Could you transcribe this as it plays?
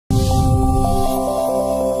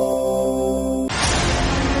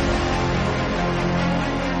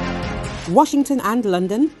Washington and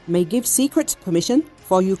London may give secret permission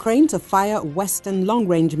for Ukraine to fire Western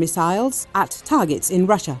long-range missiles at targets in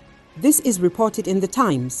Russia. This is reported in The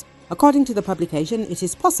Times. According to the publication, it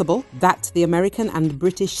is possible that the American and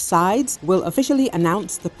British sides will officially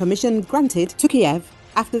announce the permission granted to Kiev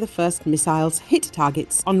after the first missiles hit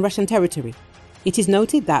targets on Russian territory. It is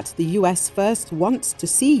noted that the US first wants to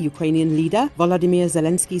see Ukrainian leader Volodymyr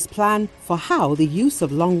Zelensky's plan for how the use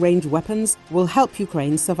of long-range weapons will help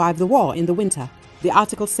Ukraine survive the war in the winter. The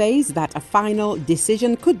article says that a final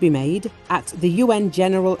decision could be made at the UN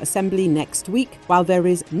General Assembly next week, while there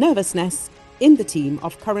is nervousness in the team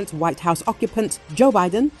of current White House occupant Joe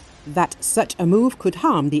Biden that such a move could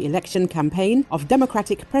harm the election campaign of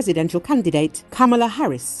Democratic presidential candidate Kamala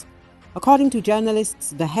Harris. According to journalists,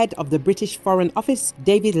 the head of the British Foreign Office,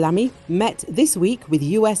 David Lammy, met this week with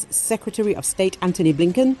US Secretary of State Antony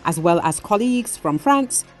Blinken, as well as colleagues from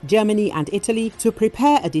France, Germany and Italy, to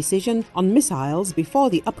prepare a decision on missiles before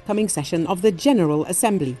the upcoming session of the General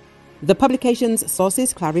Assembly. The publication's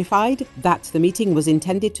sources clarified that the meeting was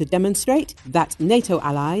intended to demonstrate that NATO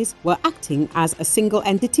allies were acting as a single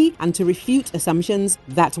entity and to refute assumptions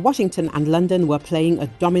that Washington and London were playing a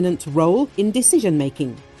dominant role in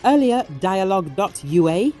decision-making. Earlier,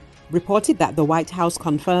 Dialog.UA reported that the White House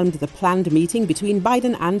confirmed the planned meeting between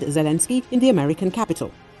Biden and Zelensky in the American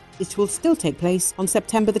capital. It will still take place on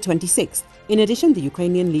September the 26th. In addition, the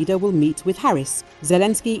Ukrainian leader will meet with Harris.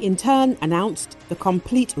 Zelensky in turn announced the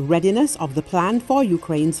complete readiness of the plan for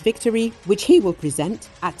Ukraine's victory, which he will present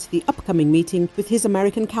at the upcoming meeting with his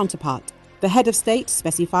American counterpart. The head of state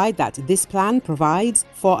specified that this plan provides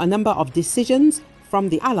for a number of decisions from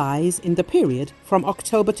the allies in the period from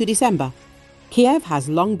October to December. Kiev has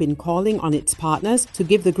long been calling on its partners to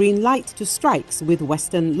give the green light to strikes with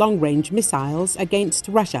Western long-range missiles against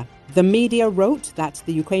Russia. The media wrote that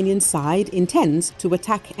the Ukrainian side intends to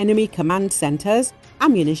attack enemy command centers,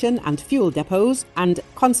 ammunition and fuel depots, and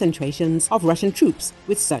concentrations of Russian troops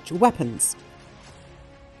with such weapons.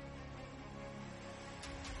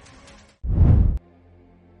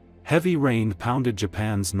 Heavy rain pounded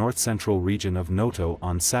Japan's north-central region of Noto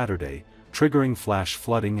on Saturday, triggering flash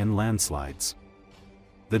flooding and landslides.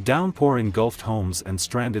 The downpour engulfed homes and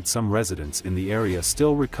stranded some residents in the area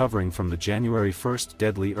still recovering from the January 1st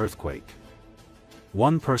deadly earthquake.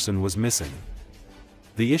 One person was missing.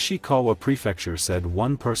 The Ishikawa prefecture said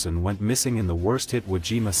one person went missing in the worst-hit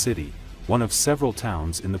Wajima city, one of several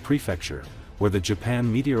towns in the prefecture, where the Japan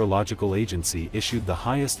Meteorological Agency issued the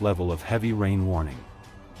highest level of heavy rain warning.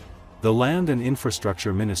 The Land and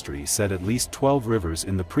Infrastructure Ministry said at least 12 rivers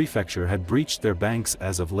in the prefecture had breached their banks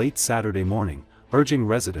as of late Saturday morning, urging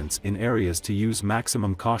residents in areas to use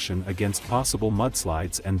maximum caution against possible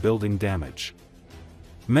mudslides and building damage.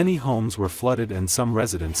 Many homes were flooded and some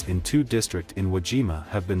residents in two districts in Wajima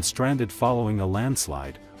have been stranded following a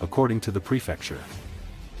landslide, according to the prefecture.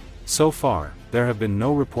 So far, there have been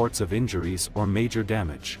no reports of injuries or major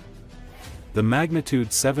damage. The magnitude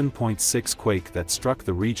 7.6 quake that struck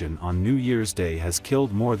the region on New Year's Day has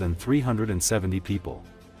killed more than 370 people.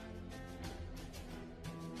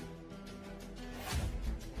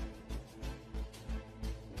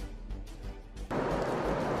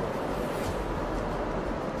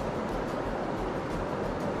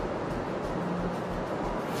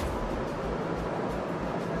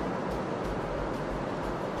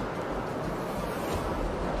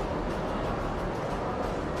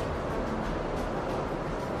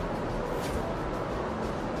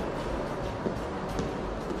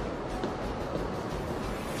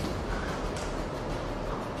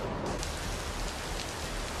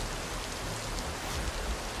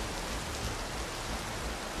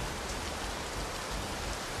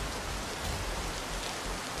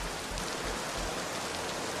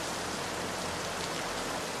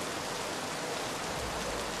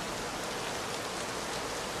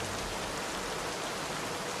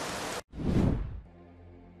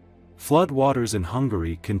 Flood waters in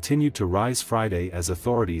Hungary continued to rise Friday as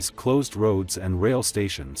authorities closed roads and rail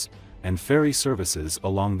stations, and ferry services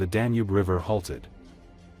along the Danube River halted.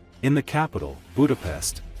 In the capital,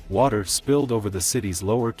 Budapest, water spilled over the city's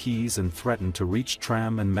lower quays and threatened to reach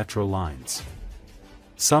tram and metro lines.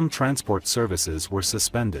 Some transport services were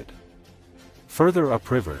suspended. Further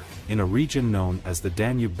upriver, in a region known as the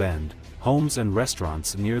Danube Bend, homes and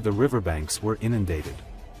restaurants near the riverbanks were inundated.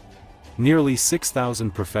 Nearly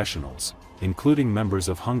 6,000 professionals, including members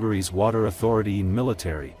of Hungary's water authority and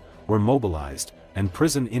military, were mobilized, and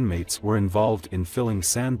prison inmates were involved in filling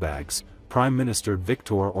sandbags, Prime Minister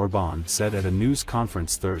Viktor Orbán said at a news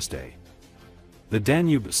conference Thursday. The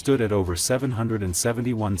Danube stood at over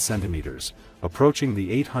 771 centimeters, approaching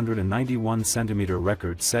the 891 centimeter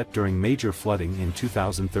record set during major flooding in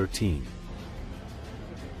 2013.